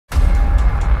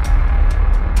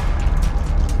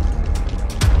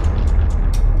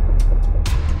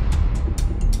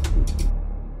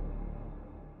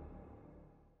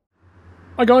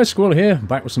Hi guys, Squirrel here,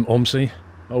 back with some OMSI.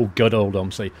 Oh, good old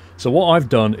OMSI. So what I've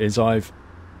done is I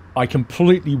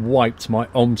completely wiped my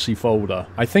OMSI folder.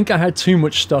 I think I had too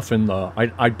much stuff in there.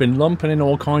 I'd been lumping in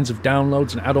all kinds of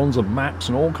downloads and add-ons and maps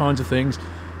and all kinds of things,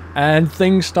 and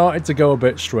things started to go a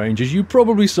bit strange, as you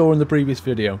probably saw in the previous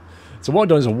video. So what I've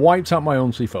done is I wiped out my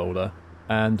OMSI folder,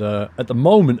 and at the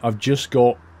moment I've just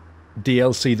got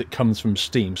DLC that comes from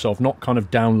Steam, so I've not kind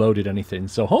of downloaded anything.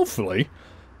 So hopefully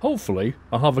I'll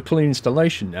have a clean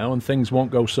installation now and things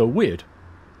won't go so weird.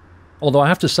 Although I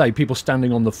have to say, people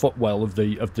standing on the footwell of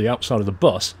the outside of the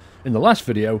bus in the last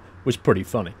video was pretty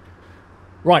funny.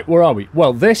 Right, where are we?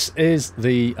 Well, this is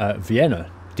the Vienna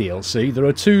DLC. There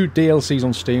are two DLCs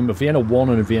on Steam, a Vienna 1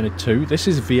 and a Vienna 2. This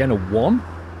is Vienna 1,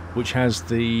 which has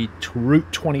the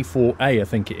Route 24A, I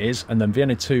think it is, and then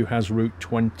Vienna 2 has Route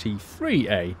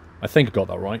 23A. I think I got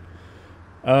that right.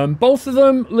 Both of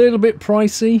them a little bit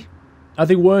pricey. Are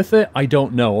they worth it? I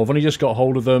don't know. I've only just got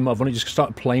hold of them. I've only just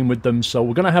started playing with them, so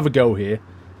we're going to have a go here.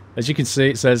 As you can see,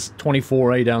 it says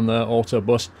 24A down there,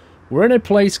 autobus. We're in a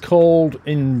place called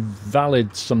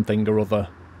Invalid something or other.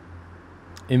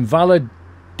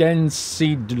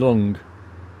 Invalidensiedlung.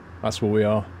 That's where we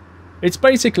are. It's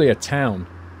basically a town.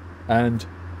 And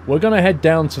we're going to head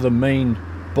down to the main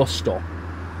bus stop,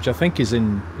 which I think is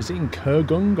in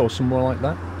Kagran or somewhere like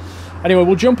that. Anyway,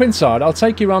 we'll jump inside. I'll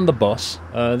take you around the bus.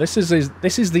 This is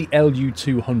the LU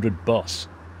 200 bus.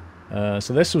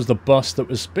 So this was the bus that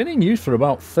was been in use for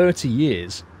about 30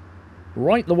 years,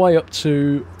 right the way up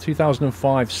to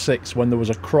 2005-06 when there was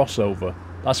a crossover.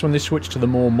 That's when they switched to the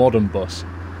more modern bus,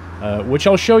 which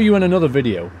I'll show you in another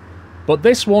video. But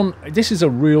this is a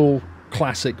real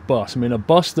classic bus. I mean, a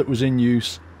bus that was in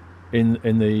use in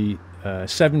the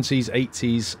 70s,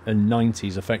 80s and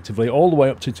 90s effectively, all the way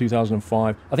up to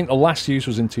 2005. I think the last use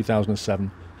was in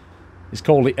 2007. It's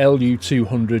called the LU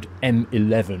 200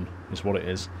 M11 is what it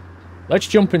is. Let's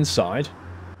jump inside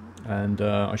and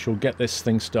I shall get this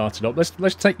thing started up.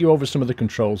 Let's take you over some of the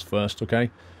controls first, okay?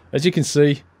 As you can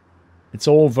see, it's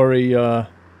all very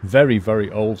very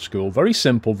old school, very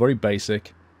simple, very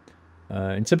basic.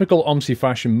 In typical OMSI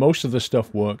fashion, most of the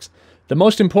stuff works. The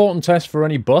most important test for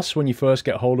any bus when you first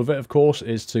get hold of it, of course,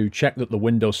 is to check that the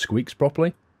window squeaks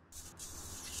properly.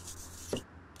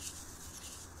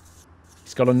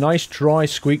 It's got a nice dry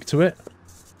squeak to it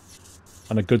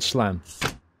and a good slam.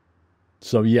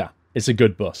 So yeah, it's a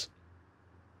good bus.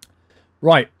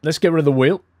 Right, let's get rid of the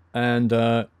wheel and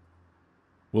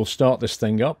we'll start this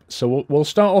thing up. So we'll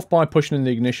start off by pushing in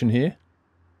the ignition here,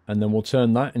 and then we'll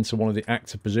turn that into one of the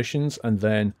active positions, and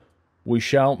then we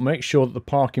shall make sure that the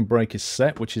parking brake is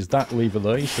set, which is that lever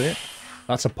there, you see it?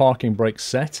 That's a parking brake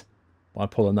set. By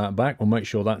pulling that back, we'll make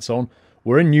sure that's on.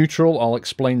 We're in neutral, I'll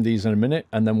explain these in a minute,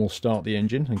 and then we'll start the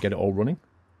engine and get it all running.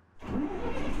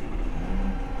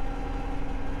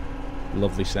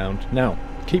 Lovely sound. Now,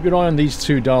 keep your eye on these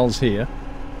two dials here.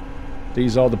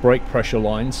 These are the brake pressure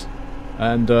lines,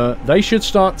 and they should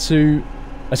start to...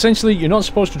 Essentially, you're not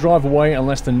supposed to drive away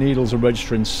unless the needles are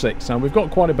registering 6. Now, we've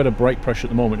got quite a bit of brake pressure at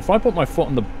the moment. If I put my foot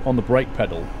on the brake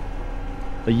pedal,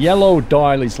 the yellow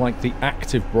dial is like the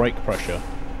active brake pressure,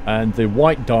 and the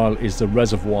white dial is the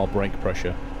reservoir brake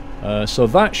pressure. So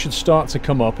that should start to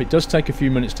come up. It does take a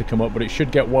few minutes to come up, but it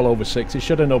should get well over 6. It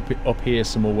should end up here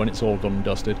somewhere when it's all done and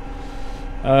dusted.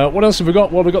 What else have we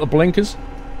got? Well, we've got the blinkers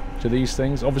to these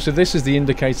things. Obviously, this is the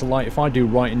indicator light. If I do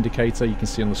right indicator, you can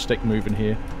see on the stick moving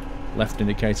here. Left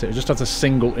indicator. It just has a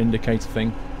single indicator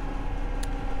thing.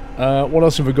 What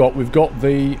else have we got? We've got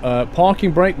the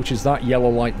parking brake, which is that yellow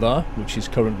light there, which is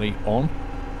currently on.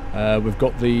 We've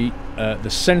got the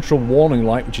central warning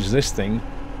light, which is this thing,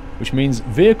 which means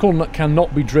vehicle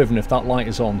cannot be driven if that light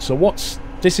is on. So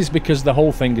this is because the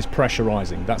whole thing is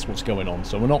pressurizing. That's what's going on.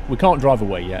 So we can't drive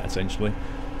away yet, essentially.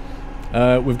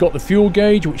 We've got the fuel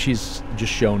gauge, which is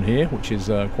just shown here, which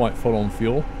is quite full on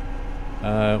fuel.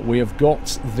 We have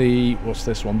got the... what's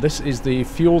this one? This is the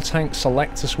fuel tank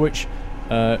selector switch.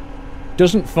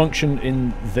 Doesn't function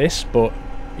in this, but,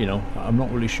 you know, I'm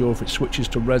not really sure if it switches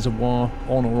to reservoir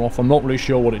on or off. I'm not really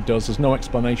sure what it does. There's no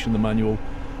explanation in the manual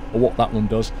or what that one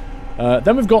does.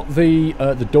 Then we've got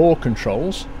the door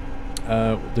controls.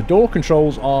 The door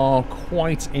controls are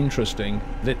quite interesting.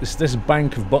 This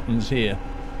bank of buttons here.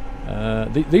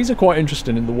 These are quite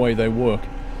interesting in the way they work.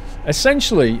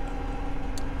 Essentially,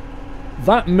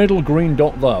 that middle green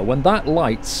dot there, when that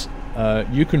lights,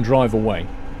 you can drive away.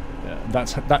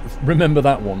 Remember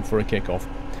that one for a kickoff.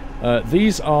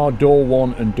 These are door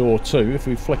 1 and door 2. If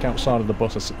we flick outside of the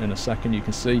bus in a second, you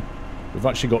can see we've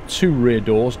actually got 2 rear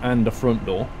doors and a front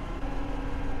door.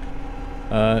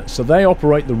 So they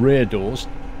operate the rear doors.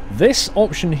 This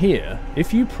option here,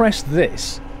 if you press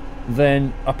this,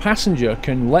 then a passenger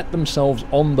can let themselves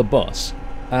on the bus,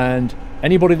 and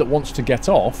anybody that wants to get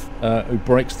off, who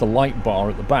breaks the light bar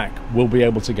at the back, will be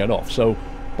able to get off. So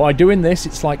by doing this,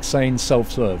 it's like saying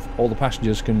self-serve. All the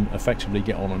passengers can effectively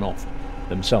get on and off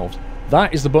themselves.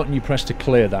 That is the button you press to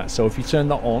clear that. So if you turn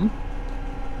that on,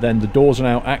 then the doors are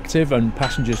now active and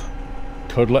passengers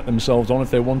could let themselves on if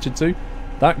they wanted to.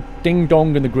 That ding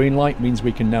dong and the green light means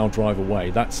we can now drive away.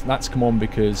 That's come on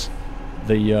because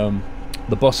the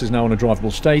bus is now in a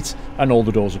drivable state and all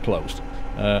the doors are closed.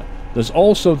 There's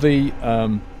also the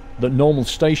normal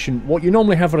station, what you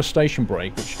normally have at a station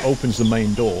brake, which opens the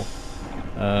main door,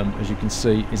 as you can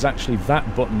see, is actually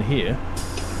that button here.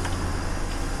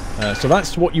 So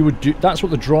that's what you would do. That's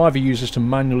what the driver uses to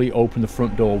manually open the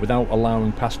front door without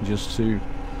allowing passengers to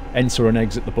enter and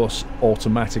exit the bus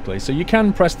automatically. So you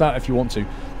can press that if you want to.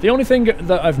 The only thing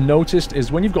that I've noticed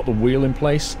is when you've got the wheel in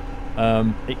place,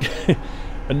 it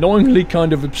annoyingly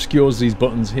kind of obscures these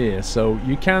buttons here. So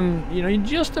you can, you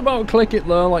just about click it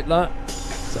there like that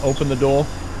to open the door,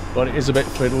 but it is a bit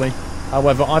fiddly.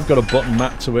 However, I've got a button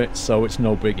mapped to it, so it's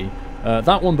no biggie.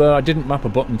 That one there, I didn't map a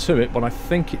button to it, but I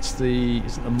think it's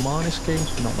is it the minus key?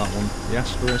 Not that one, the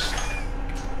asterisk.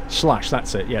 Slash,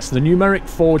 that's it, yes. The numeric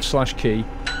 / key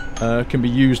can be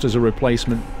used as a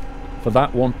replacement for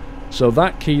that one. So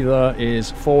that key there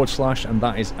is / and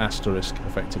that is asterisk,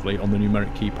 effectively, on the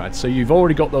numeric keypad. So you've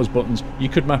already got those buttons. You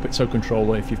could map it to a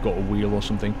controller if you've got a wheel or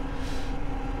something.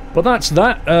 But that's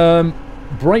that.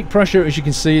 Brake pressure, as you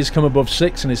can see, has come above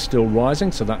 6 and is still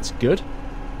rising, so that's good.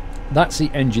 That's the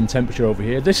engine temperature over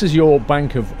here. This is your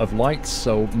bank of lights,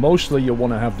 so mostly you'll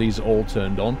want to have these all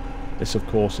turned on. This, of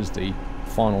course, is the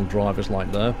final driver's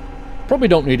light there. Probably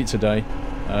don't need it today,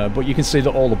 but you can see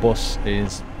that all the bus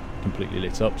is completely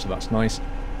lit up, so that's nice.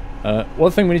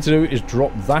 One thing we need to do is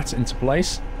drop that into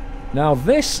place. Now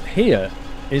this here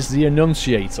is the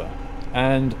annunciator,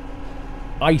 and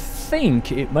I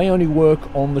think it may only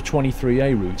work on the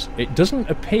 23A route. It doesn't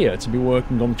appear to be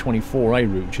working on the 24A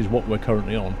route, which is what we're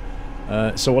currently on.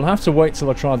 So we'll have to wait till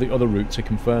I try the other route to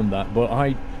confirm that. But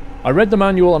I read the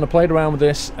manual and I played around with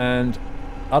this, and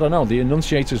I don't know, the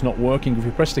annunciator's not working. If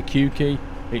you press the Q key,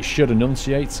 it should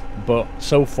annunciate, but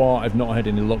so far I've not had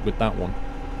any luck with that one.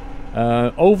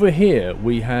 Over here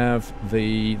we have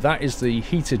that is the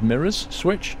heated mirrors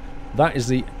switch. That is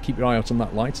the, keep your eye out on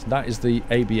that light, that is the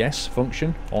ABS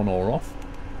function, on or off.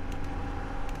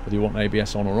 Whether you want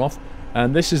ABS on or off.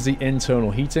 And this is the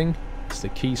internal heating. It's the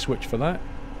key switch for that.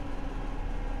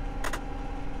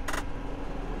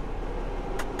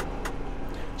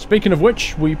 Speaking of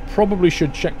which, we probably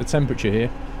should check the temperature here.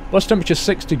 Bus temperature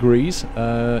 6 degrees.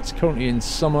 It's currently in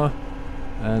summer,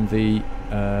 and the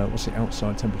what's the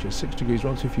outside temperature? 6 degrees.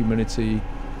 Relative humidity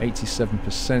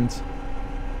 87%.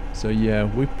 So yeah,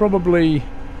 we probably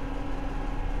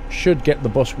should get the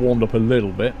bus warmed up a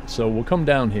little bit. So we'll come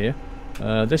down here.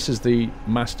 This is the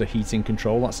master heating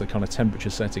control. That's the kind of temperature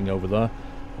setting over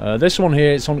there. This one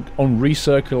here, it's on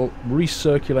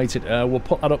recirculated air. We'll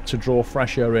put that up to draw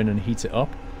fresh air in and heat it up.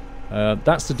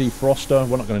 That's the defroster.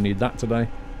 We're not going to need that today.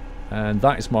 And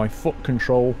that is my foot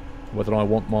control, whether I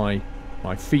want my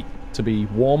feet to be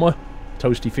warmer,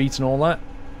 toasty feet and all that.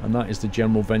 And that is the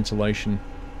general ventilation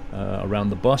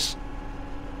around the bus.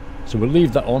 So we'll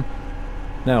leave that on.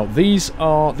 Now these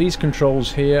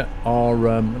controls here are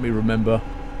let me remember.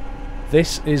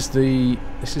 This is the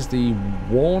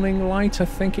warning light, I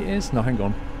think it is. No, hang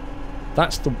on.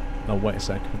 That's the, oh wait a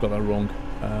sec, I've got that wrong.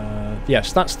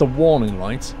 Yes, that's the warning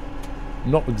light.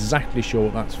 I'm not exactly sure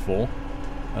what that's for.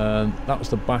 That was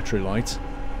the battery light.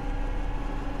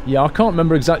 Yeah, I can't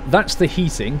remember exactly. That's the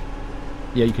heating.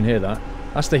 Yeah, you can hear that.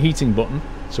 That's the heating button.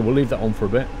 So we'll leave that on for a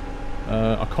bit.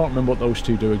 I can't remember what those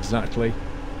two do exactly.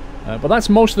 But that's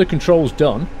most of the controls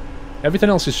done. Everything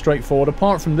else is straightforward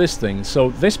apart from this thing.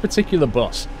 So this particular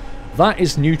bus, that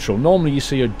is neutral. Normally you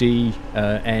see a D,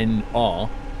 N, R.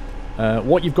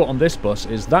 What you've got on this bus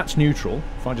is that's neutral.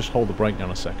 If I just hold the brake down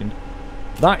a second.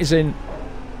 That is in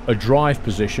a drive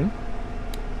position.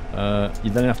 You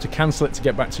then have to cancel it to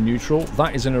get back to neutral.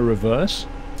 That is in a reverse.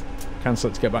 Cancel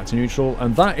it to get back to neutral.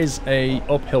 And that is a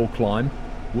uphill climb,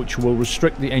 which will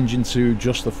restrict the engine to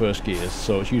just the first gears.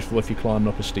 So it's useful if you're climbing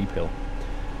up a steep hill.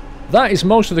 That is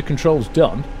most of the controls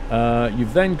done.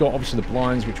 You've then got obviously the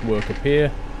blinds which work up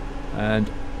here. And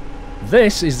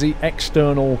this is the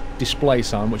external display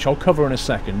sign, which I'll cover in a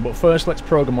second. But first let's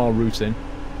program our route in.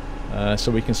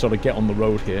 So we can sort of get on the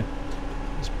road here.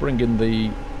 Let's bring in the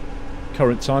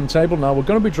current timetable. Now we're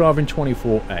going to be driving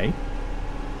 24A.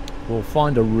 We'll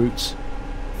find a route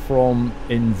from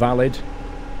Invalid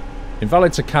to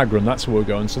Kagran, that's where we're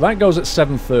going. So that goes at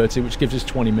 7:30, which gives us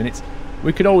 20 minutes.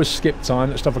 We could always skip time.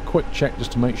 Let's have a quick check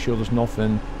just to make sure there's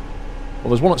nothing. Well,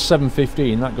 there's one at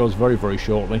 7:15. That goes very, very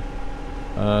shortly.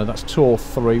 That's tour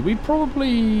 3. We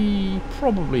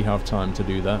probably have time to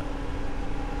do that.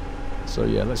 So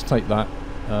yeah, let's take that.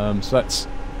 So that's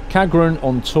Kagran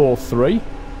on tour 3.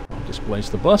 I'll displace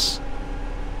the bus.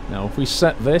 Now if we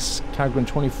set this, Kagran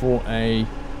 24A,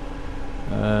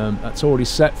 that's already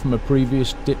set from a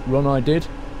previous run I did.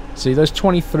 See, there's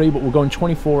 23, but we're going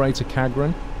 24A to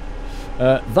Kagran.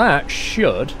 That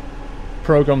should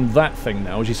program that thing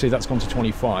now. As you see, that's gone to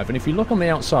 25. And if you look on the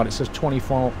outside, it says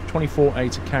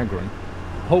 24A to Kagran.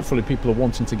 Hopefully people are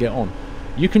wanting to get on.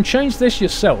 You can change this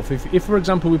yourself. If for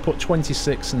example, we put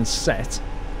 26 and set,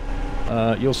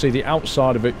 you'll see the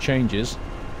outside of it changes.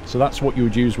 So that's what you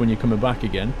would use when you're coming back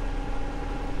again.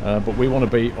 But we want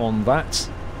to be on that,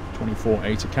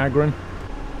 24A to Kagran.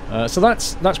 So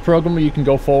that's programmable. You can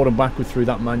go forward and backward through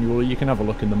that manually. You can have a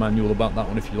look in the manual about that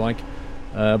one if you like.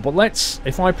 But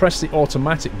if I press the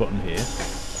automatic button here,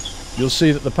 you'll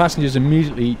see that the passengers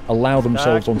immediately allow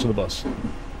themselves onto the bus.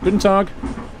 Guten Tag.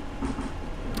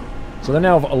 So they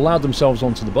now have allowed themselves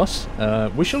onto the bus.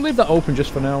 We shall leave that open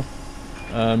just for now.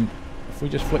 If we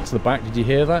just flick to the back, did you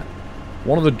hear that?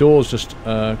 One of the doors just...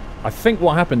 I think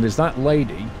what happened is that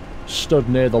lady stood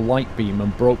near the light beam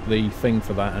and broke the thing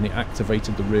for that, and it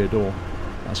activated the rear door.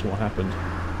 That's what happened.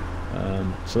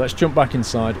 So let's jump back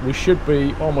inside. We should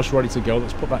be almost ready to go.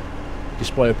 Let's put that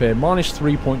display up here. Minus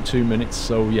 3.2 minutes.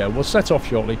 So yeah, we'll set off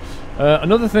shortly.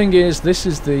 Another thing is, this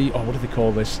is the... Oh, what do they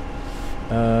call this?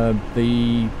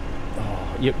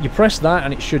 You press that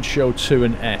and it should show 2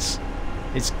 and S.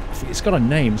 It's got a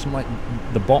name, something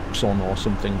like the box on or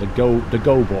something. The go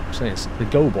box. Yes, the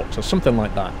go box or something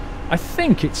like that. I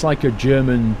think it's like a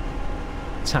German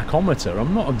tachometer.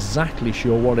 I'm not exactly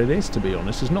sure what it is, to be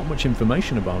honest. There's not much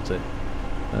information about it.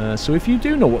 So if you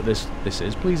do know what this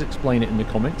is, please explain it in the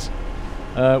comments.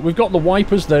 We've got the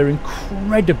wipers. They're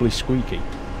incredibly squeaky.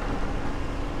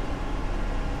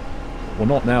 Well,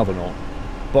 not now, they're not.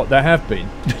 But there have been.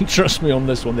 Trust me on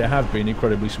this one, they have been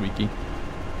incredibly squeaky.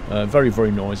 Very,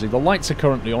 very noisy. The lights are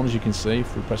currently on, as you can see.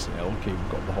 If we press the L key,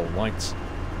 we've got the whole lights.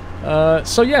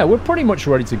 So yeah, we're pretty much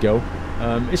ready to go.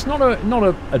 It's not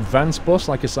a advanced bus,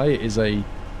 like I say. It is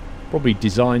probably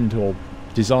designed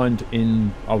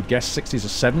in, I would guess, 60s or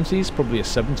 70s, probably a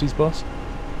 70s bus.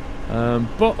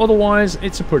 But otherwise,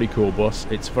 it's a pretty cool bus.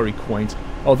 It's very quaint.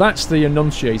 Oh, that's the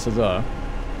annunciator there.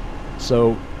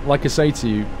 So, like I say to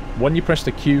you, when you press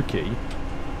the Q key,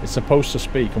 it's supposed to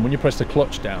speak, and when you press the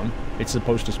clutch down, it's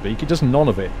supposed to speak. It does none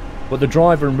of it. But the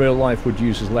driver in real life would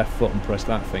use his left foot and press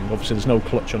that thing. Obviously, there's no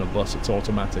clutch on a bus, it's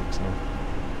automatic. So.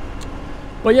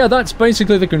 But yeah, that's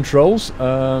basically the controls.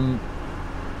 Oh,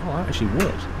 that actually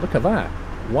works. Look at that.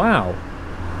 Wow.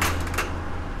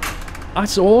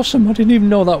 That's awesome. I didn't even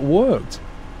know that worked.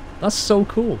 That's so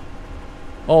cool.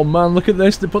 Oh man, look at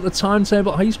this. They put the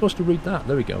timetable. How are you supposed to read that?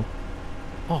 There we go.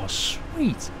 Oh,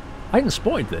 sweet. I hadn't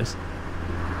spotted this.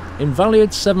 Invalid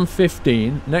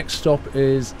 7:15. Next stop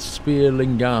is Steyr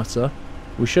LU.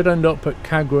 We should end up at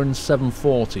Kagran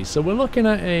 7:40. So we're looking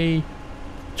at a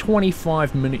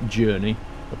 25-minute journey,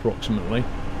 approximately.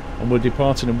 And we're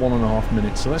departing in 1.5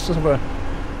 minutes. So let's just have a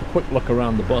quick look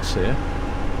around the bus here.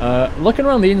 Looking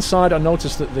around the inside, I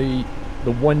noticed that the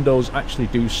windows actually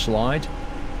do slide.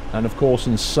 And of course,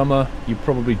 in summer, you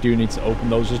probably do need to open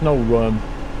those. There's no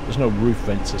roof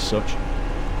vents as such.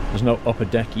 There's no upper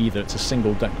deck either. It's a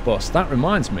single deck bus. That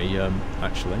reminds me,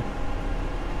 actually,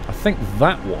 I think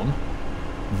that one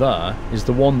there is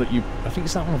the one that I think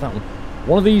it's that one or that one.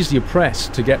 One of these you press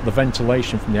to get the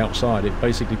ventilation from the outside. It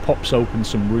basically pops open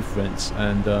some roof vents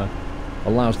and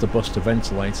allows the bus to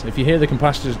ventilate. If you hear the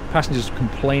passengers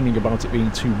complaining about it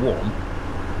being too warm,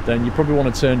 then you probably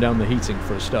want to turn down the heating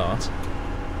for a start.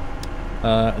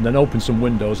 And then open some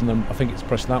windows, and then I think it's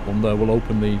press that one there will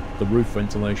open the roof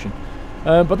ventilation.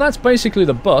 But that's basically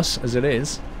the bus as it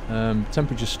is.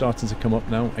 Temperature's starting to come up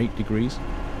now, 8 degrees.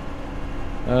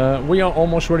 We are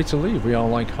almost ready to leave. We are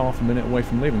like half a minute away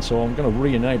from leaving, so I'm going to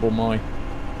re-enable my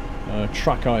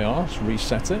track IR,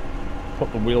 reset it,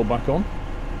 put the wheel back on,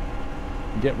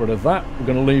 get rid of that. We're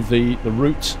going to leave the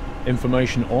route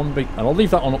information on, and I'll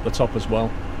leave that on up the top as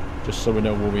well, just so we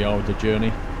know where we are with the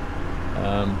journey.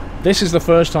 This is the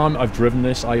first time I've driven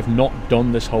this. I have not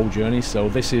done this whole journey, so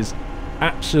this is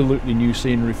absolutely new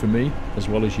scenery for me as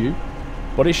well as you,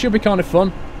 but it should be kind of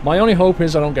fun. My only hope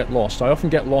is I don't get lost. I often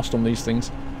get lost on these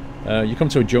things. You come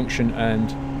to a junction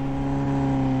and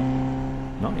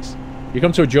you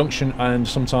come to a junction and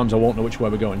sometimes I won't know which way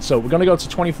we're going. So we're going to go to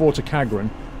 24 to Kagran.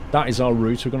 That is our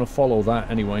route. We're going to follow that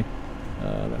anyway.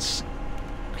 Let's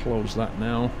close that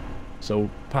now. so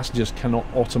passengers cannot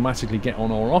automatically get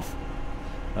on or off.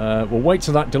 We'll wait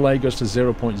till that delay goes to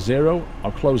 0.0.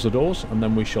 I'll close the doors and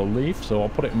then we shall leave. So I'll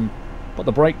put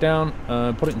the brake down,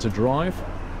 put it into drive,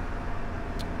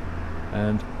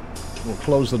 and we'll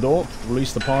close the door,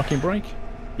 release the parking brake.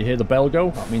 You hear the bell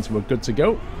go, that means we're good to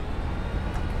go.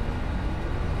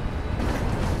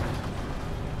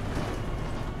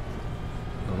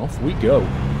 And off we go.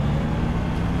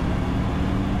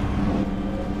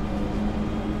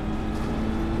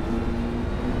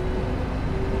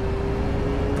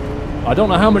 I don't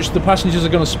know how much the passengers are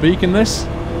going to speak in this.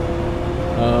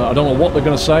 I don't know what they're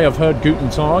going to say. I've heard Guten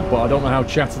Tag, but I don't know how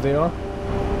chatty they are.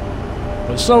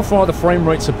 But so far the frame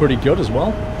rates are pretty good as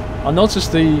well. I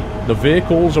noticed the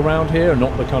vehicles around here are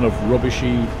not the kind of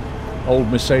rubbishy old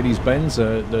Mercedes-Benz,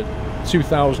 the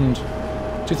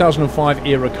 2005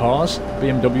 era cars,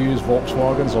 BMWs,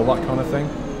 Volkswagens, all that kind of thing.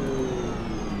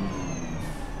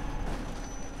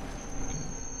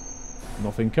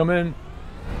 Nothing coming.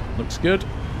 Looks good.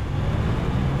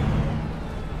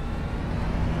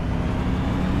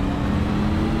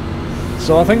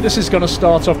 So I think this is going to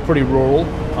start off pretty rural.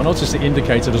 I notice the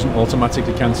indicator doesn't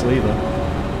automatically cancel either.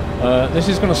 This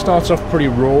is going to start off pretty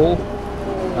rural,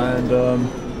 and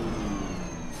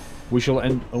we shall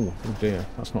end... Oh dear,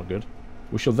 that's not good.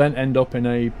 We shall then end up in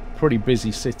a pretty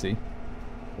busy city.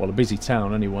 Well, a busy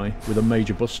town anyway, with a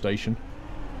major bus station.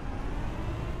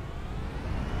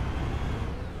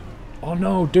 Oh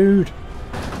no, dude!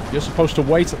 You're supposed to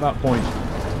wait at that point.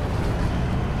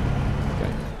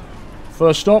 Okay.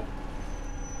 First stop.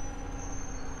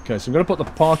 Okay, so I'm going to put the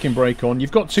parking brake on.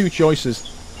 You've got two choices.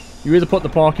 You either put the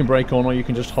parking brake on or you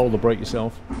can just hold the brake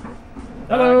yourself.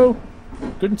 Hello!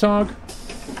 Guten Tag!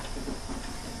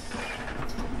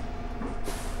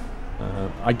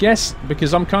 I guess,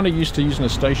 because I'm kind of used to using a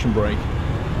station brake,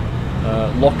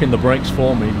 locking the brakes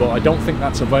for me, but I don't think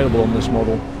that's available on this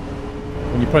model.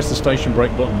 When you press the station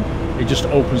brake button, it just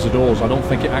opens the doors. I don't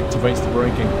think it activates the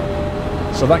braking.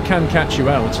 So that can catch you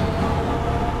out.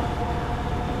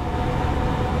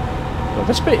 But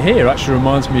this bit here actually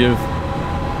reminds me of...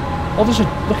 Oh, there's a...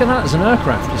 Look at that, there's an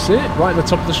aircraft. You see it? Right at the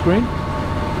top of the screen?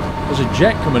 There's a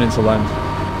jet coming into land.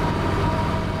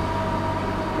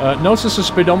 Notice the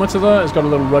speedometer there? It's got a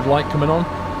little red light coming on.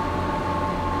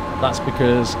 That's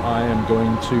because I am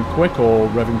going too quick or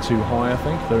revving too high, I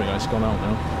think. There we go, it's gone out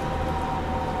now.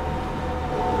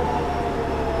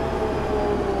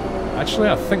 Actually,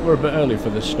 I think we're a bit early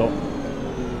for this stop.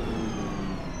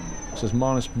 It says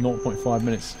minus 0.5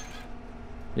 minutes.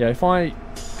 Yeah, if I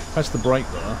press the brake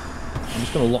there, I'm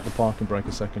just going to lock the parking brake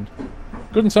a second.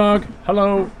 Guten Tag,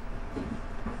 hello.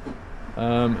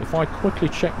 If I quickly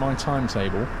check my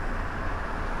timetable,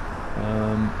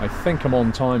 I think I'm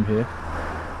on time here.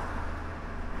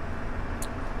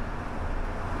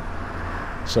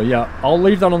 So yeah, I'll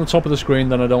leave that on the top of the screen,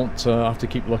 then I don't have to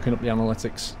keep looking up the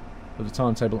analytics, the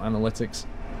timetable analytics.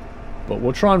 But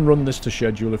we'll try and run this to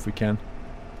schedule if we can.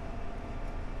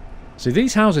 See,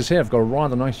 these houses here have got a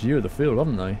rather nice view of the field,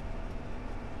 haven't they?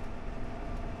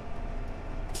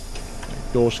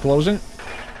 Doors closing.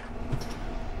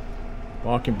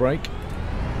 Parking brake.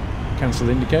 Cancel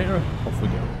the indicator. Off we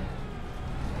go.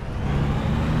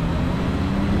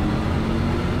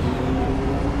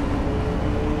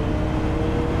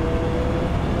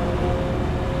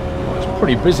 Oh, it's a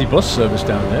pretty busy bus service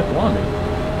down there, blimey.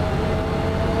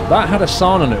 That had a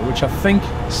sign on it which I think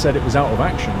said it was out of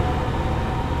action.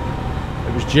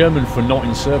 It was German for not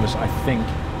in service, I think.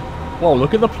 Whoa,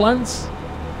 look at the plants.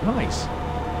 Nice.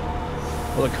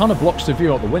 Well, it kind of blocks the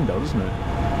view out the window, doesn't it?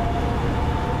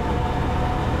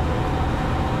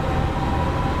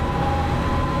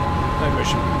 Maybe I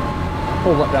should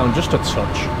pull that down just a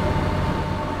touch.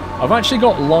 I've actually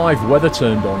got live weather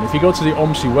turned on. If you go to the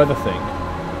OMSI weather thing,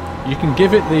 you can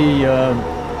give it the...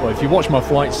 well, if you watch my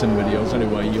flight sim videos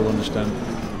anyway, you'll understand.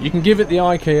 You can give it the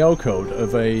IKO code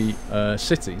of a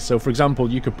city. So, for example,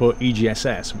 you could put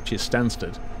EGSS, which is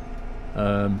Stansted.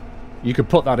 You could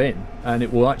put that in, and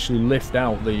it will actually lift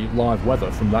out the live weather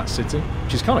from that city,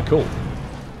 which is kind of cool.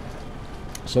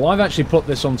 So I've actually put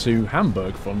this onto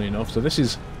Hamburg, funnily enough. So this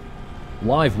is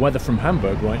live weather from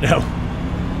Hamburg right now.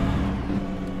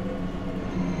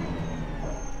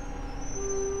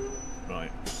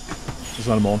 Right. Just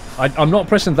let them on. I'm not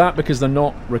pressing that because they're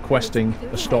not requesting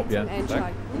a stop yet.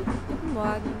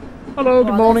 Hello,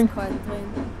 good morning.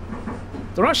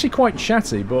 They're actually quite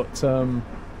chatty, but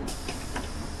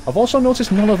I've also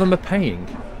noticed none of them are paying,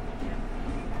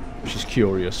 which is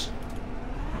curious.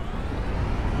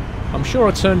 I'm sure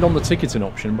I turned on the ticketing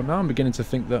option, but now I'm beginning to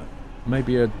think that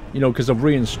maybe, you know, because I've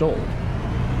reinstalled.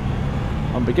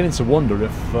 I'm beginning to wonder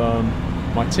if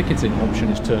my ticketing option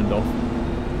is turned off.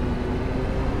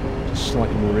 Just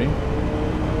slightly worrying.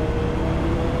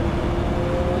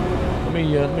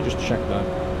 Let me just check that.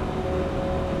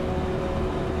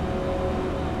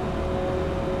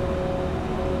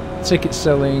 Ticket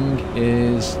selling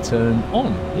is turned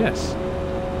on. Yes.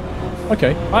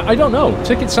 Okay. I don't know.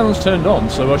 Ticket selling's turned on,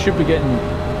 so I should be getting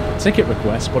ticket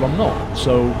requests, but I'm not.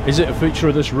 So is it a feature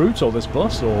of this route or this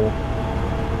bus, or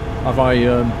have I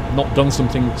not done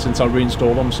something since I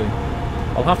reinstalled OMSI?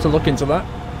 I'll have to look into that.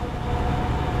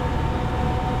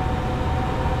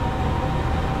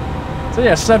 So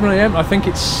yeah, 7 AM. I think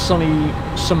it's sunny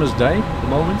summer's day at the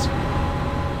moment.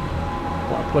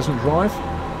 Quite a pleasant drive.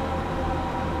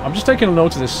 I'm just taking a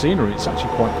note of this scenery. It's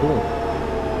actually quite cool.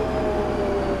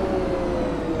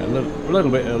 A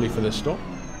little bit early for this stop.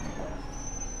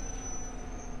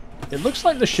 It looks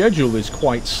like the schedule is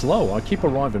quite slow. I keep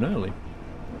arriving early.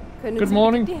 Good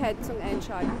morning. Is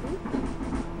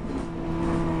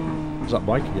that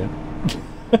bike again?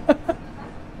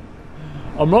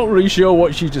 I'm not really sure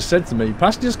what she just said to me.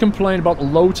 Passengers complain about the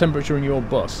low temperature in your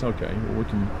bus. Okay, well we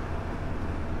can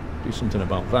do something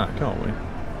about that, can't we?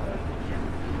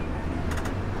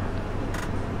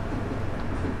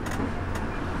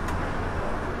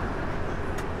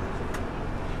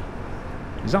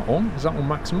 Is that on? Is that on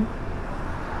maximum?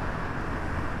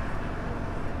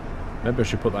 Maybe I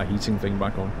should put that heating thing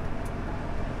back on.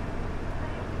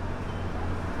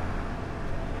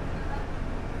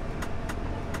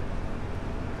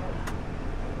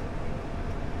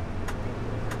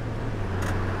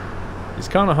 It's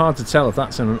kind of hard to tell if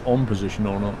that's in an on position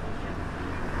or not.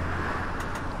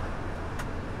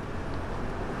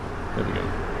 There we go.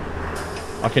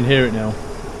 I can hear it now.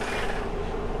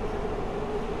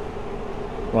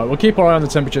 Right, we'll keep our eye on the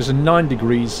temperatures. It's 9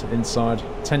 degrees inside,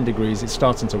 10 degrees. It's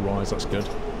starting to rise, that's good.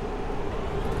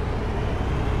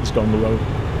 Let's go on the road.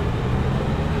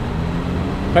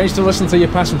 Pays to listen to your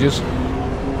passengers.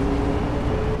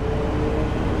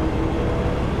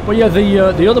 Well, yeah,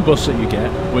 the other bus that you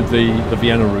get with the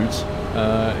Vienna Route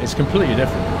is completely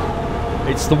different.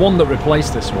 It's the one that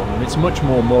replaced this one, and it's much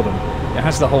more modern. It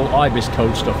has the whole IBIS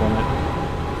code stuff on it.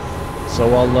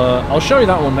 So I'll show you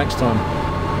that one next time.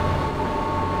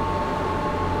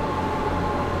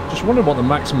 Just wondered what the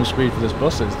maximum speed for this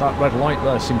bus is. That red light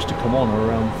there seems to come on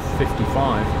around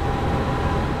 55.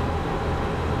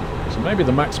 So maybe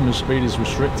the maximum speed is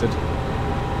restricted.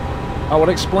 I would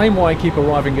explain why I keep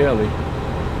arriving early.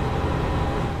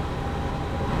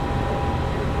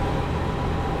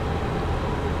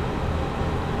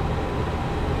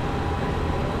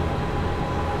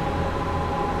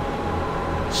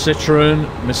 Citroen,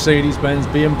 Mercedes-Benz,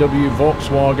 BMW,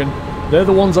 Volkswagen. They're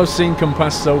the ones I've seen come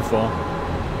past so far.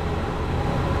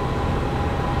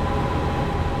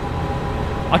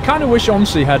 I kind of wish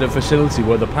OMSI had a facility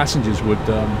where the passengers would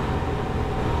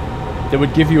they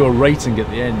would give you a rating at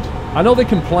the end. I know they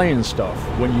complain and stuff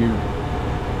when you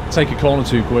take a corner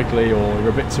too quickly or you're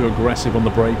a bit too aggressive on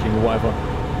the braking or whatever,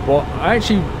 but I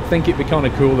actually think it'd be kind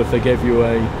of cool if they gave you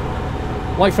a,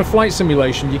 like for flight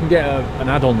simulation, you can get an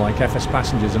add-on like FS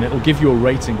Passengers and it'll give you a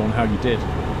rating on how you did.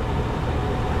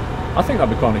 I think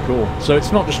that'd be kind of cool. So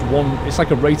it's not just one, it's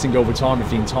like a rating over time of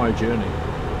the entire journey.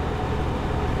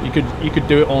 You could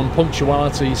do it on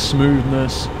punctuality,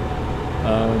 smoothness,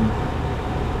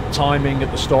 timing at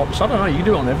the stops. I don't know, you can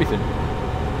do it on everything.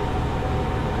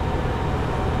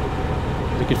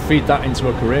 They could feed that into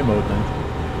a career mode then.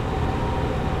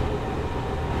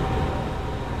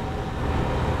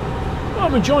 Well,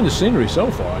 I'm enjoying the scenery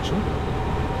so far, actually.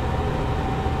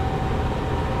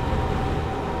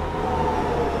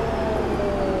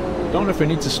 Don't know if we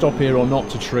need to stop here or not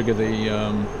to trigger the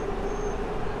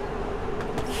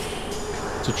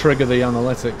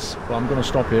analytics, but I'm going to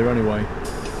stop here anyway,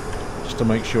 just to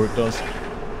make sure it does.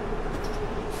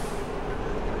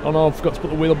 Oh no, I forgot to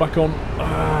put the wheel back on.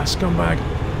 Ah, scumbag.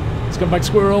 Scumbag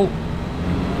squirrel.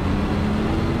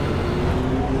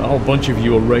 A whole bunch of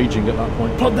you are raging at that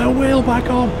point. Put the wheel back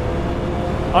on!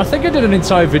 I think I did an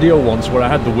entire video once where I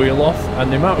had the wheel off,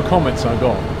 and the amount of comments I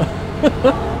got.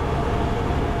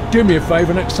 Do me a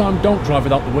favour next time, don't drive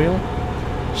without the wheel.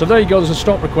 So there you go, there's a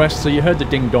stop request, so you heard the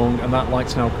ding dong and that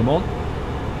light's now come on.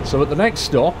 So at the next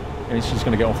stop, and it's just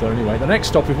going to get off there anyway, the next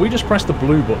stop, if we just press the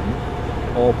blue button,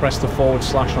 or press the / on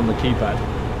the keypad,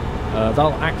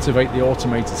 that'll activate the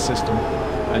automated system,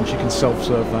 and you can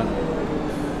self-serve that.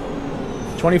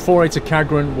 24A to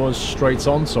Kagran was straight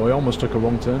on, so I almost took a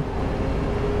wrong turn.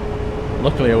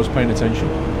 Luckily I was paying attention.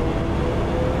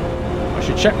 I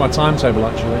should check my timetable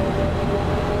actually,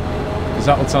 because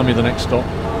that'll tell me the next stop.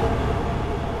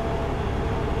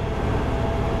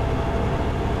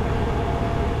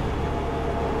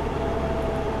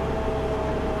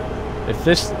 If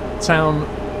this town,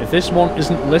 if this one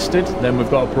isn't listed, then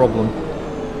we've got a problem.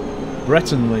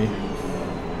 Bretonly.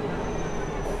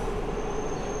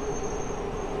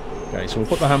 Okay, so we'll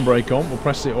put the handbrake on. We'll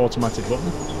press the automatic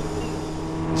button.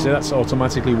 You see, that's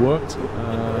automatically worked.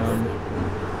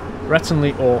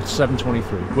 Bretonly or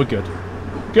 723. We're good.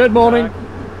 Good morning.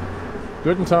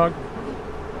 Guten Tag.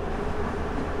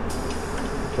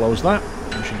 Close that.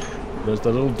 There's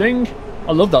the little ding.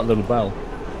 I love that little bell.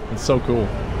 It's so cool.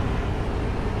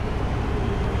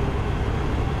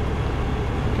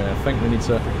 Okay, I think we need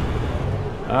to...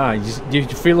 Ah, you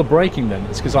feel the braking then?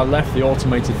 It's because I left the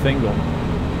automated thing on.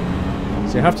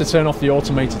 So you have to turn off the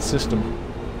automated system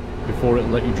before it'll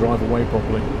let you drive away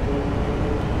properly.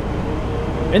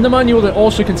 In the manual it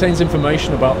also contains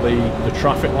information about the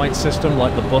traffic light system,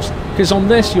 like the bus. Because on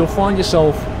this you'll find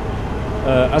yourself,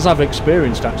 as I've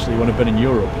experienced actually when I've been in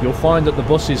Europe, you'll find that the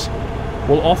buses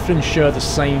will often share the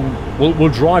same... will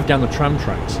drive down the tram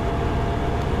tracks.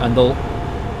 And they'll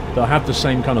have the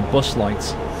same kind of bus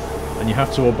lights. And you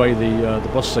have to obey the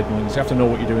bus signalling. So you have to know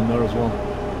what you're doing there as well.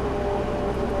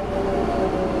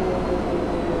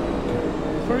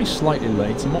 Okay. Very slightly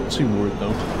late. I'm not too worried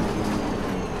though.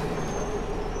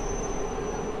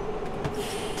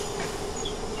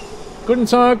 Guten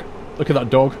Tag! Look at that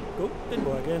dog. Guten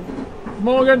Morgen.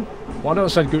 Morgen! Why don't I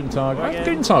say Guten Tag? Morgen.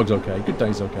 Guten Tag's okay. Good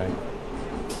day's okay.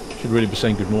 Should really be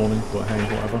saying good morning, but hey,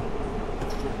 whatever.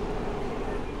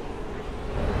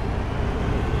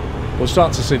 We'll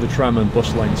start to see the tram and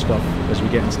bus lane stuff as we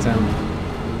get into town.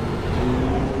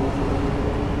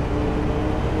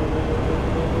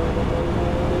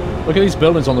 Look at these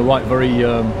buildings on the right, very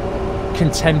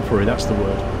contemporary, that's the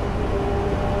word.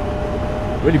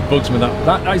 Really bugs me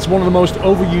that is one of the most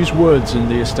overused words in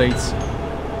the estates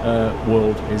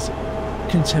world, is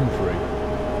contemporary.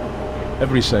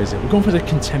 Everybody says it. We're going for the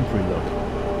contemporary look.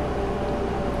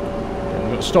 Okay,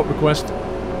 we've got a stop request.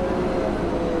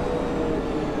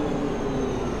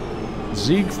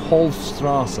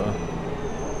 Siegholzstraße.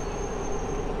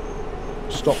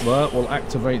 Stop there. We'll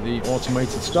activate the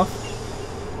automated stuff.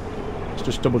 Let's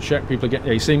just double check people are getting...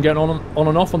 Yeah, you see them getting on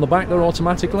and off on the back there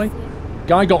automatically?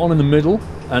 Guy got on in the middle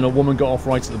and a woman got off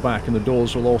right at the back, and the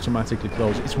doors will automatically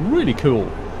close. It's really cool.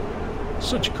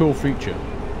 Such a cool feature.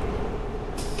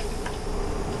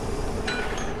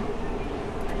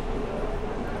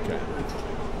 Okay.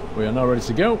 We are now ready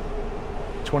to go.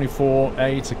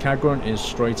 24A to Kagran is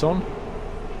straight on.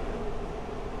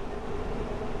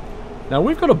 Now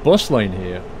we've got a bus lane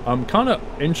here. I'm kind of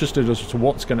interested as to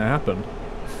what's going to happen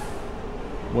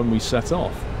when we set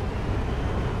off.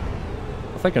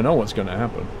 I think I know what's going to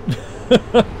happen.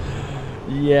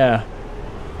 Yeah.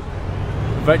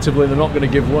 Effectively, they're not going to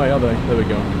give way, are they? There we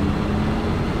go.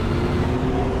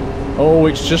 Oh,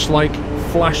 it's just like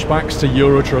flashbacks to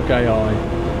Eurotruck AI.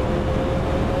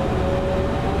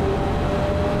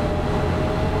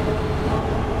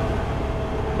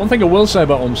 One thing I will say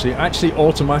about OMSI, it actually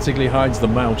automatically hides the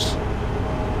mouse.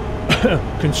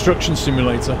 Construction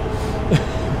simulator.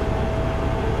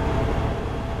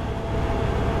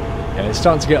 Yeah, it's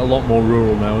starting to get a lot more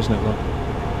rural now, isn't it?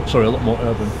 Though? Sorry, a lot more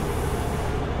urban.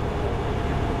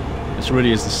 This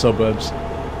really is the suburbs.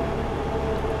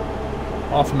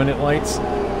 Half a minute late.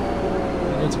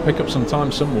 I need to pick up some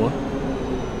time somewhere.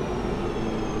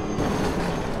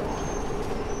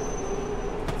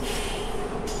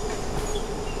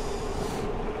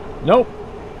 Nope.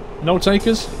 No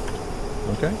takers.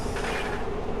 Okay.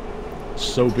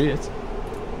 So be it.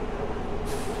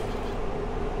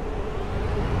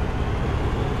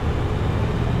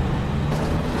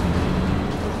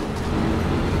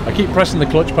 I keep pressing the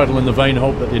clutch pedal in the vain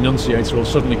hope that the annunciator will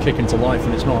suddenly kick into life,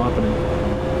 and it's not happening.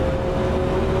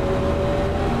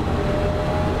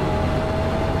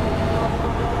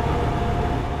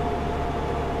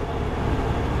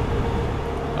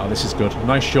 Oh, this is good.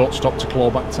 Nice short stop to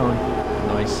clawback time.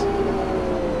 Nice.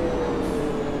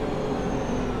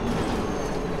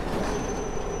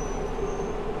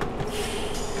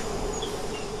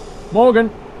 Morgan!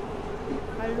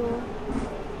 Hello.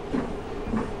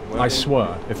 I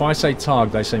swear, if I say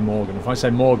Tag, they say Morgan. If I say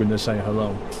Morgan, they say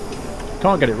hello.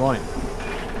 Can't get it right.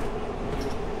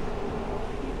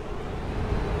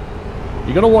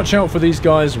 You gotta watch out for these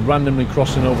guys randomly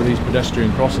crossing over these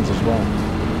pedestrian crossings as well.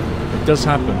 It does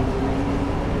happen.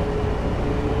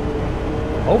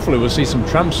 Hopefully we'll see some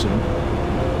trams soon.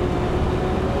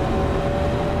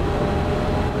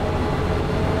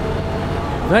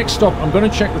 Next stop, I'm going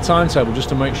to check the timetable just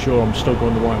to make sure I'm still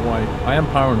going the right way. I am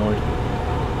paranoid,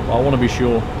 but I want to be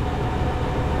sure.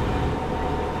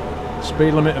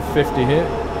 Speed limit of 50 here.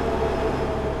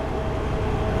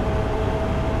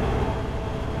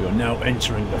 You're now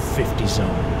entering the 50 zone.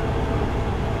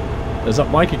 There's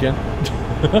that bike again.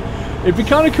 It'd be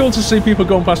kind of cool to see people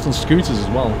going past on scooters as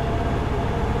well.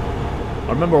 I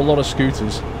remember a lot of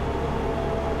scooters.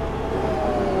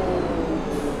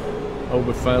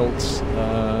 Oberfeld.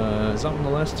 Is that on the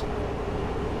list?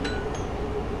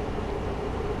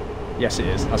 Yes, it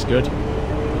is. That's good.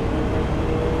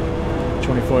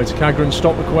 24 to Kagran.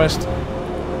 Stop request.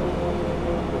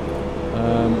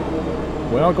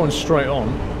 We are going straight on,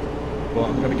 but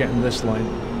I'm going to get in this lane.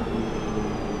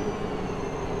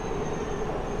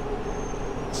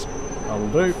 That'll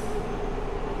do.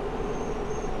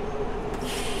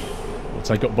 We'll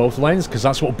take up both lanes, because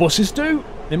that's what buses do,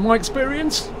 in my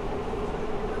experience.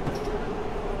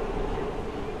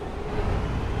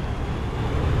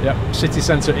 Yep, city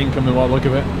centre incoming by the look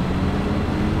of it.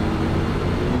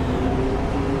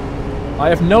 I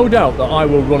have no doubt that I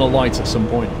will run a light at some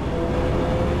point.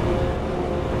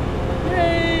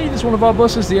 Yay! There's one of our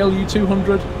buses, the LU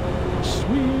 200.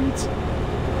 Sweet!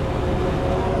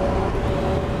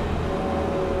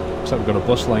 Looks like we've got a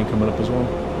bus lane coming up as well.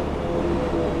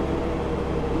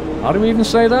 How do we even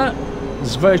say that?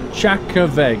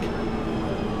 Zverchakaveg.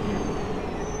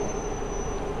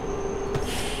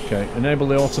 Okay, enable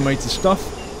the automated stuff.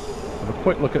 Have a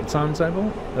quick look at the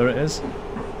timetable. There it is.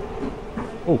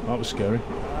 Oh, that was scary.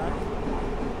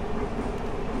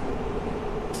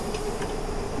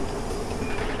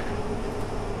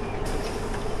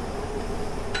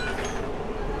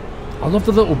 I love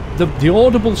the little, the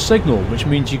audible signal, which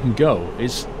means you can go,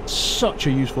 is such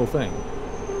a useful thing.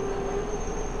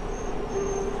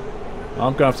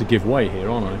 I'm gonna have to give way here,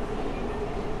 aren't I?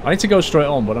 I need to go straight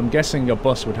on, but I'm guessing a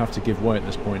bus would have to give way at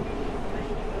this point.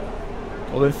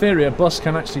 Although in theory, a bus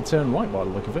can actually turn right by the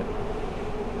look of it.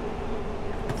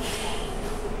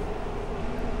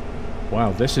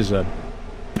 Wow, this is a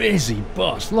busy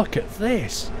bus. Look at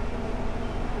this.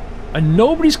 And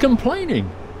nobody's complaining.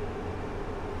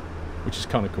 Which is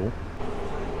kind of cool.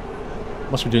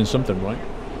 Must be doing something right.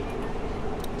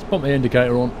 Let's put my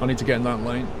indicator on. I need to get in that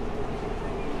lane.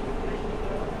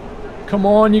 Come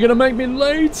on, you're going to make me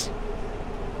late.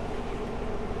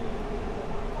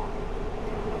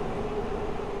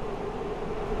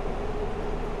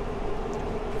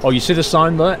 Oh, you see the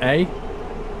sign there, A?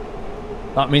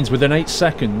 That means within 8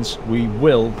 seconds we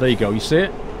will... There you go, you see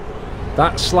it?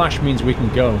 That slash means we can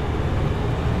go.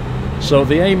 So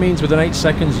the A means within 8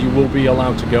 seconds you will be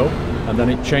allowed to go. And then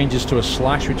it changes to a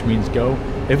slash, which means go.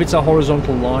 If it's a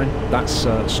horizontal line, that's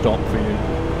stop for you.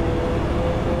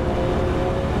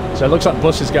 So it looks like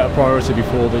buses get a priority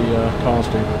before the cars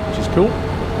do, which is cool.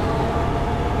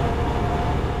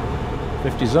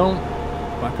 50 zone.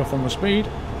 Back off on the speed.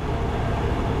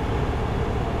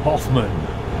 Hoffman.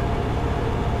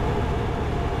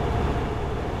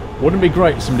 Wouldn't it be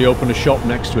great if somebody opened a shop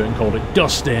next to it and called it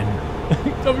Dustin?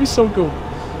 That'd be so cool.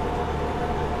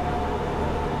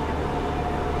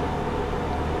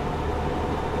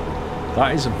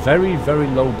 That is a very, very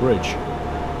low bridge.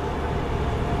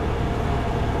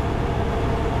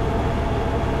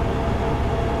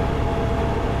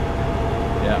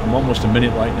 Yeah, I'm almost a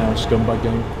minute late now, scumbag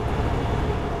game.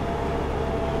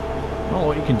 Not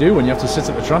what you can do when you have to sit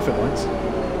at the traffic lights.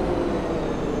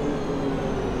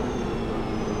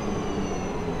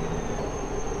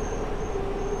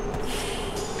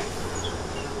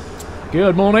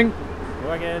 Good morning.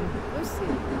 Hello again.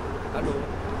 Hello.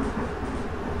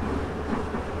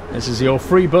 This is your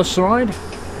free bus ride.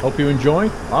 Hope you enjoy.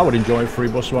 I would enjoy a free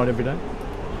bus ride every day.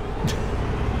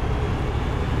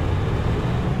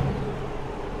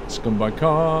 Scumbag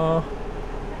car.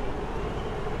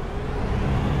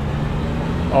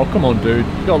 Oh, come on, dude.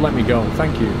 You gotta let me go.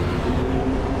 Thank you.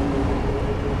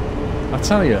 I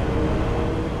tell you,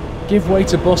 give way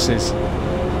to buses.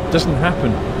 Doesn't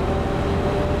happen.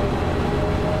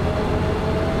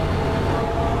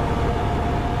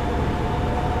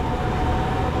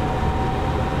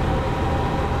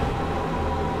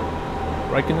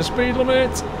 Breaking the speed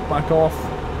limit. Back off.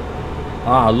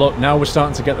 Ah, look, now we're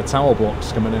starting to get the tower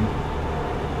blocks coming in.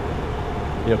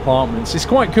 The apartments. It's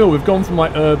quite cool. We've gone from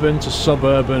like urban to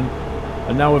suburban,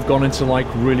 and now we've gone into like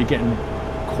really getting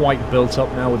quite built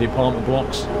up now with the apartment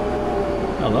blocks.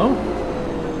 Hello?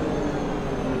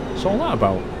 What's all that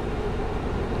about?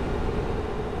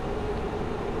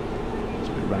 It's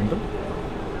a bit random.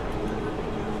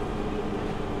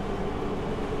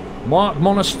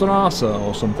 Monastrasse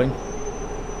or something.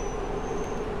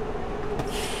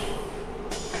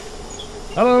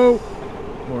 Hello!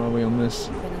 Where are we on this?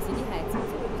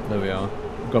 There we are.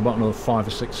 We've got about another 5 or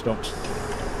 6 stops.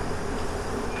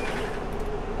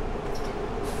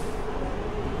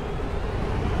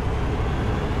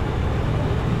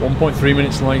 1.3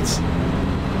 minutes late.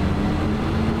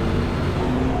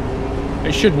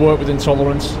 It should work within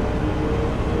tolerance.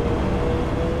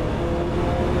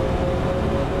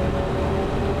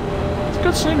 It's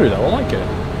good scenery though, I like it.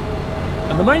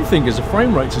 And the main thing is the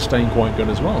frame rates are staying quite good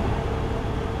as well.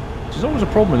 Which is always a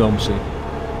problem with OMSI.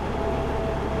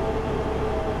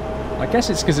 I guess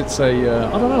it's because it's a,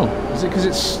 I don't know. Is it because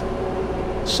it's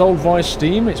sold via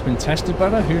Steam? It's been tested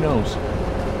better? Who knows?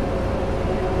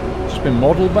 Just been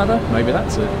modelled better? Maybe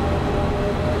that's it.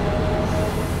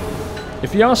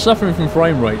 If you are suffering from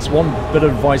frame rates, one bit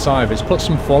of advice I have is put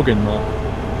some fog in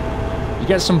there. You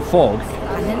get some fog.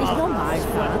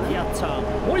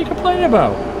 What are you complaining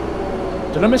about?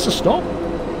 Did I miss a stop?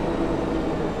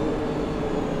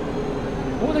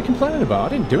 What were they complaining about?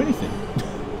 I didn't do anything.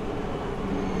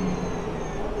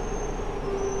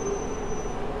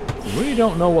 I really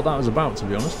don't know what that was about, to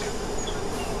be honest.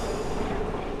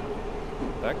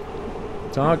 Back.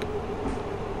 Tag.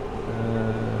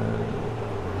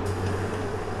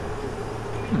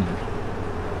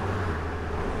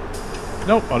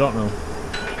 Nope, I don't know.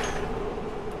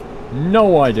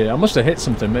 No idea. I must have hit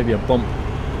something, maybe a bump.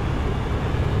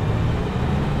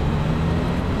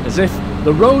 As if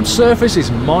the road surface is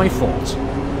my fault.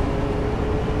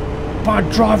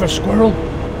 Bad driver, squirrel!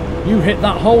 You hit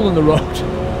that hole in the road.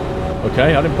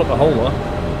 Okay, I didn't put the hole there.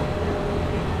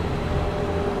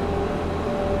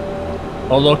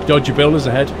 Oh look, dodgy builders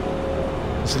ahead.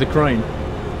 This is the crane.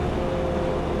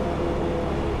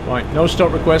 Right, no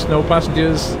stop request, no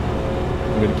passengers.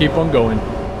 I'm going to keep on going.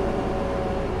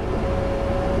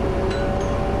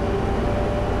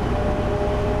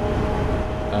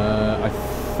 I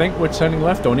think we're turning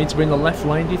left. Do I need to be in the left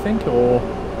lane, do you think? Or...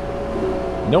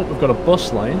 Nope, we've got a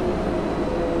bus lane.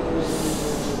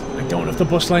 I don't know if the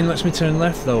bus lane lets me turn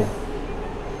left, though.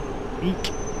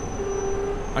 Eek.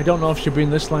 I don't know if she'll be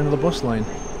in this lane or the bus lane.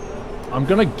 I'm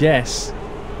going to guess.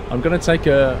 I'm going to take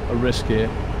a risk here.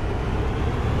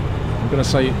 I'm going to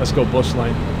say, let's go bus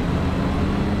lane.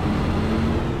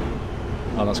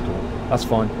 Oh, that's cool. That's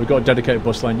fine. We've got a dedicated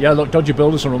bus lane. Yeah, look, dodgy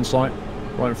builders are on site.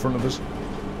 Right in front of us.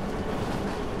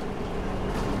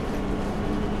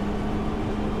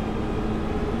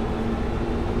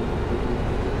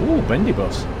 Ooh, bendy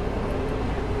bus.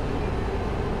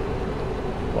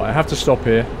 Right, I have to stop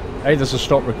here. A, there's a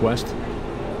stop request.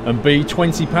 And B,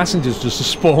 20 passengers just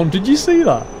spawned. Did you see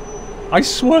that? I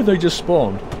swear they just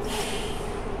spawned.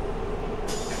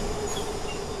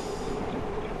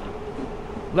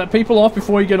 Let people off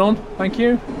before you get on. Thank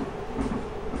you.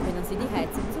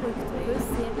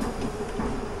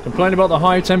 Complain about the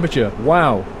high temperature.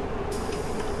 Wow.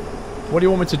 What do you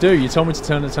want me to do? You told me to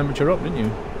turn the temperature up, didn't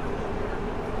you?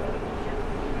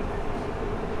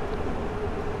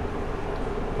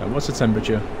 Yeah, what's the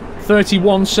temperature?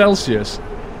 31 Celsius.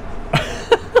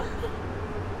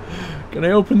 Can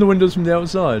I open the windows from the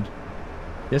outside?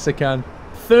 Yes, I can.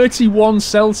 31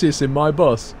 Celsius in my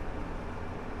bus.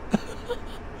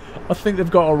 I think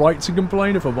they've got a right to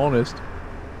complain, if I'm honest.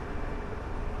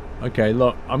 Okay,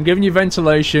 look, I'm giving you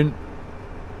ventilation.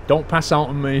 Don't pass out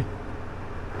on me.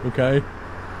 Okay?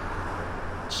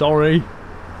 Sorry.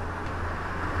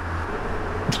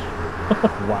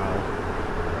 Wow.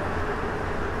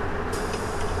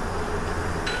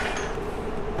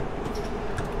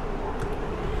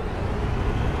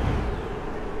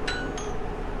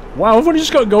 Wow, I've only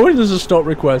just got going as a stop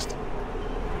request.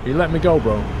 You let me go,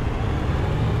 bro.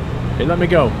 Hey, let me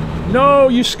go. No,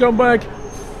 you scumbag!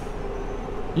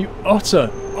 You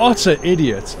utter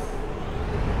idiot.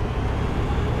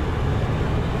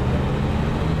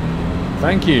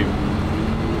 Thank you.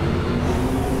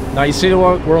 Now, you see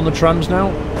we're on the trams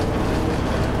now?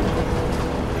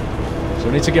 So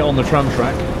we need to get on the tram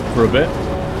track for a bit.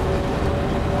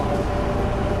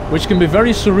 Which can be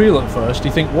very surreal at first.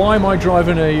 You think, why am I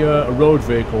driving a road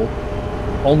vehicle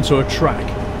onto a track?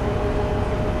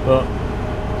 But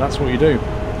that's what you do.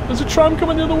 There's a tram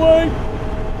coming the other way!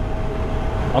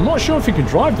 I'm not sure if you can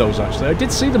drive those, actually. I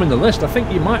did see them in the list. I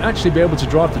think you might actually be able to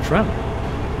drive the tram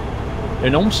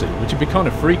in OMSI, which would be kind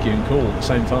of freaky and cool at the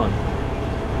same time.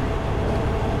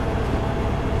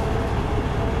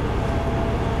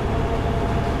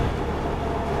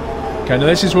 Okay, now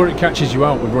this is where it catches you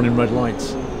out with running red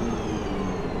lights.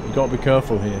 You've got to be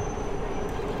careful here.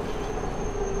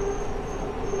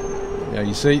 Yeah,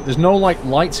 you see, there's no like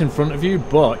lights in front of you,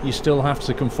 but you still have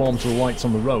to conform to the lights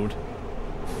on the road.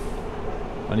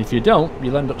 And if you don't,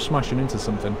 you'll end up smashing into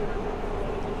something.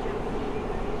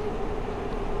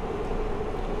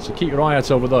 So keep your eye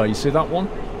out over there. You see that one?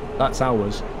 That's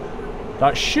ours.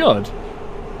 That should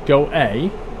go A,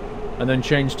 and then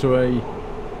change to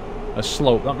a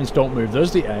slope. That means don't move.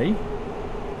 There's the A.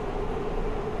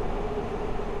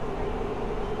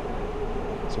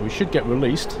 So we should get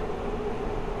released.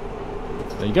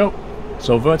 There you go.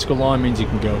 So vertical line means you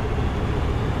can go.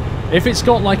 If it's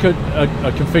got like a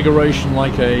configuration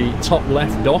like a top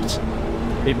left dot,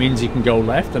 it means you can go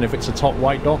left, and if it's a top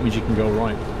right dot, it means you can go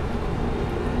right.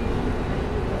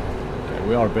 Okay,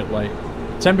 we are a bit late.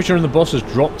 Temperature in the bus has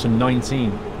dropped to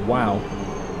 19. Wow.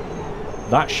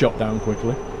 That shot down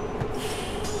quickly.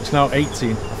 It's now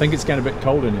 18. I think it's getting a bit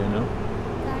cold in here now.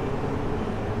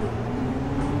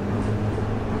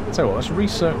 I'll tell you what, let's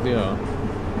recircle the air.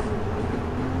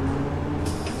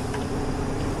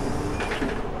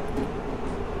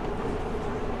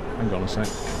 Hang on a sec.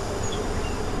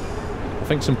 I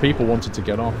think some people wanted to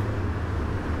get off.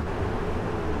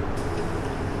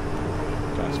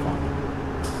 That's fine.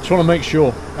 Just want to make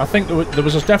sure. I think there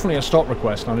was definitely a stop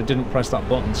request and I didn't press that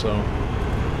button, so...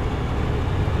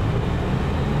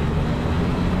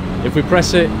 If we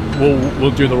press it,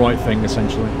 we'll do the right thing,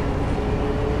 essentially.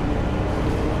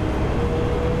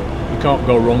 You can't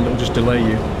go wrong, it'll just delay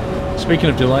you. Speaking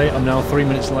of delay, I'm now 3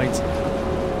 minutes late.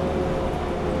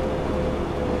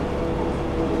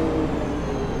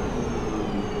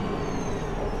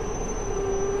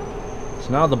 So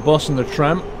now the bus and the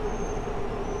tram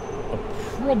are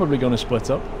probably going to split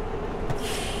up.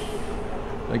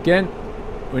 Again,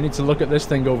 we need to look at this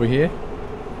thing over here.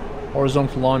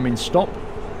 Horizontal line means stop.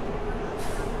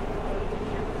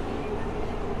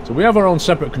 So we have our own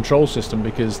separate control system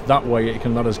because that way it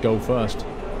can let us go first.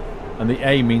 And the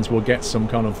A means we'll get some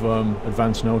kind of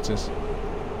advance notice.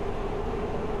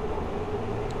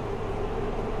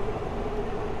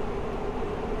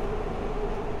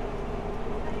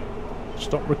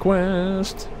 Stop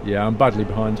request. Yeah, I'm badly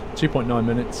behind. 2.9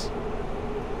 minutes.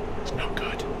 It's not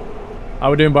good. How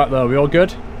are we doing back there? Are we all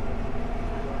good?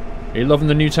 Are you loving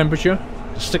the new temperature?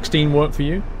 Does 16 work for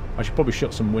you? I should probably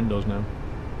shut some windows now.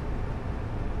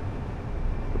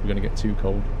 We're going to get too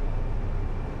cold.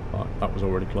 Oh, that was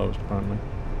already closed, apparently.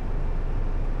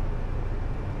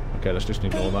 Okay, let's just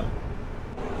ignore that.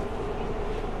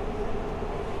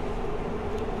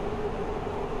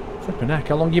 Flippin' heck,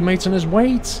 how long are you making us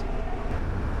wait?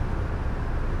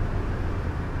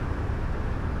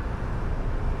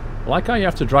 I like how you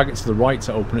have to drag it to the right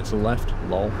to open it to the left.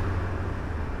 Lol.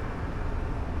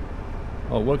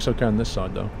 Oh, it works okay on this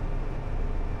side, though.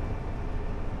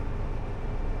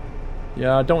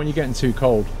 Yeah, I don't want you getting too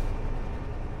cold.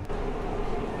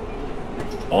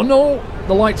 Oh no!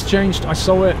 The lights changed. I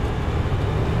saw it.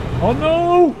 Oh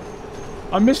no!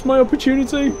 I missed my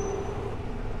opportunity.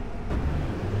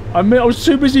 I was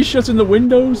too busy shutting the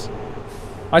windows.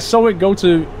 I saw it go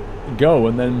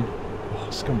and then... Oh,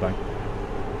 scumbag.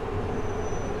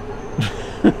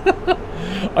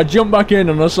 I jumped back in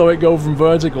and I saw it go from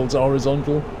vertical to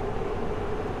horizontal.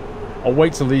 I'll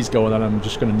wait till these go and then I'm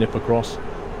just going to nip across.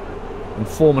 And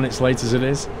 4 minutes late as it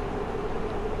is.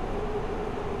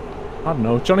 I don't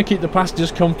know, trying to keep the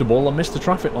passengers comfortable, I missed the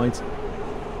traffic light.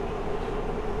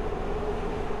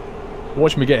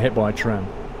 Watch me get hit by a tram.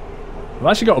 I've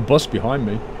actually got a bus behind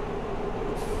me.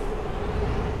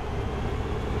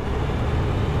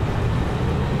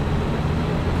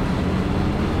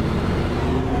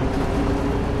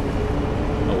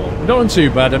 Oh well, not too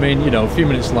bad, I mean, you know, a few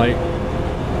minutes late.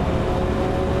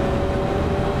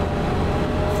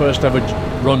 First ever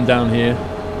run down here.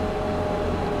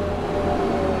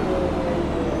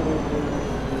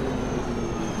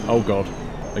 Oh god.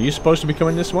 Are you supposed to be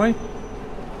coming this way?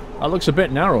 That looks a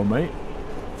bit narrow, mate.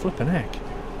 Flippin' heck.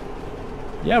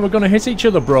 Yeah, we're gonna hit each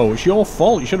other, bro. It's your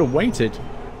fault. You should have waited.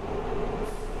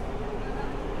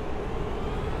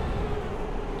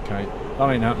 Okay. That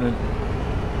ain't happening.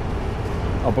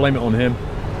 I'll blame it on him.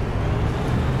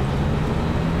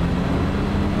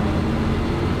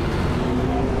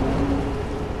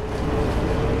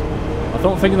 I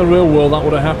don't think in the real world that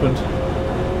would have happened.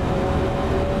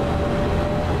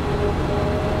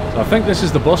 So I think this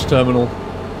is the bus terminal.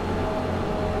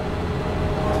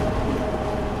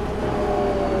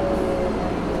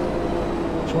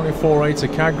 .24A to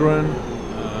Kagran.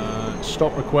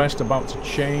 Stop request about to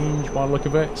change by the look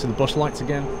of it. See the bus lights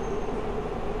again.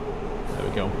 There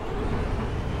we go.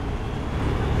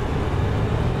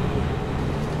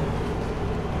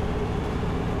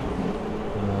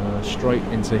 Straight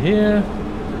into here.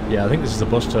 Yeah, I think this is the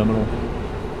bus terminal.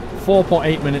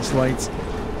 4.8 minutes late.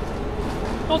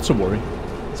 Not to worry.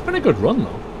 It's been a good run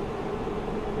though.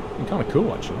 Been kind of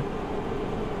cool actually.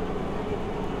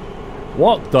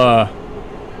 What the?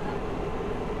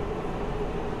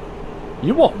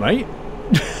 You what, mate?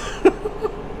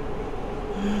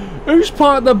 Who's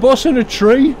parked the bus in a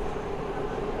tree?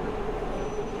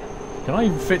 Can I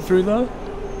even fit through there?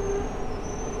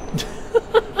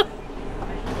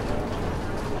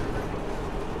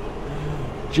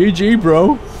 GG,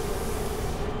 bro.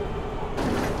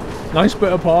 Nice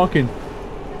bit of parking.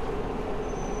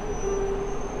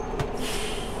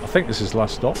 I think this is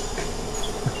last stop.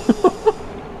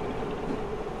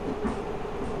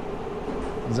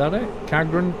 Is that it?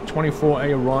 Kagran,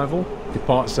 24A arrival.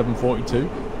 Depart 7:42.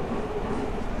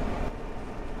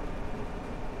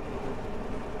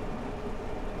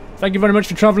 Thank you very much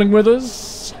for travelling with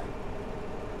us.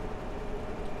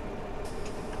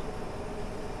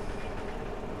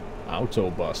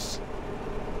 Autobus.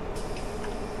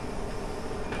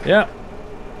 Yeah.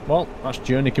 Well, that's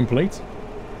journey complete.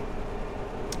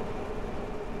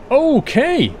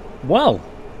 Okay. Well,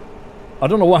 I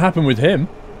don't know what happened with him,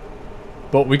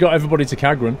 but we got everybody to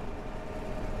Kagran.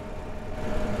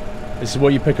 This is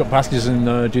where you pick up passengers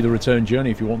and do the return journey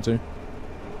if you want to.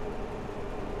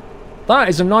 That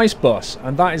is a nice bus,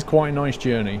 and that is quite a nice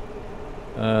journey.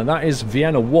 That is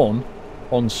Vienna 1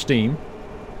 on Steam.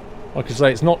 Like I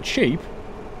say, it's not cheap.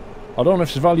 I don't know if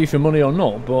it's value for money or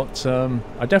not, but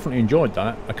I definitely enjoyed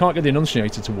that. I can't get the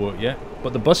annunciator to work yet,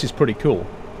 but the bus is pretty cool.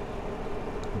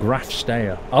 Gräf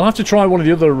Steyr. I'll have to try one of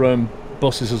the other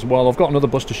buses as well. I've got another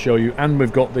bus to show you, and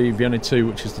we've got the Vienna 2,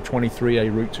 which is the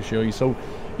 23A route to show you. So,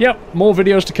 yeah, more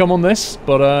videos to come on this,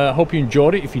 but I hope you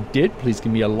enjoyed it. If you did, please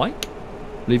give me a like,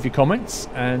 leave your comments,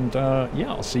 and yeah,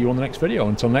 I'll see you on the next video.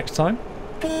 Until next time,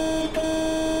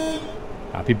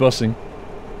 happy bussing.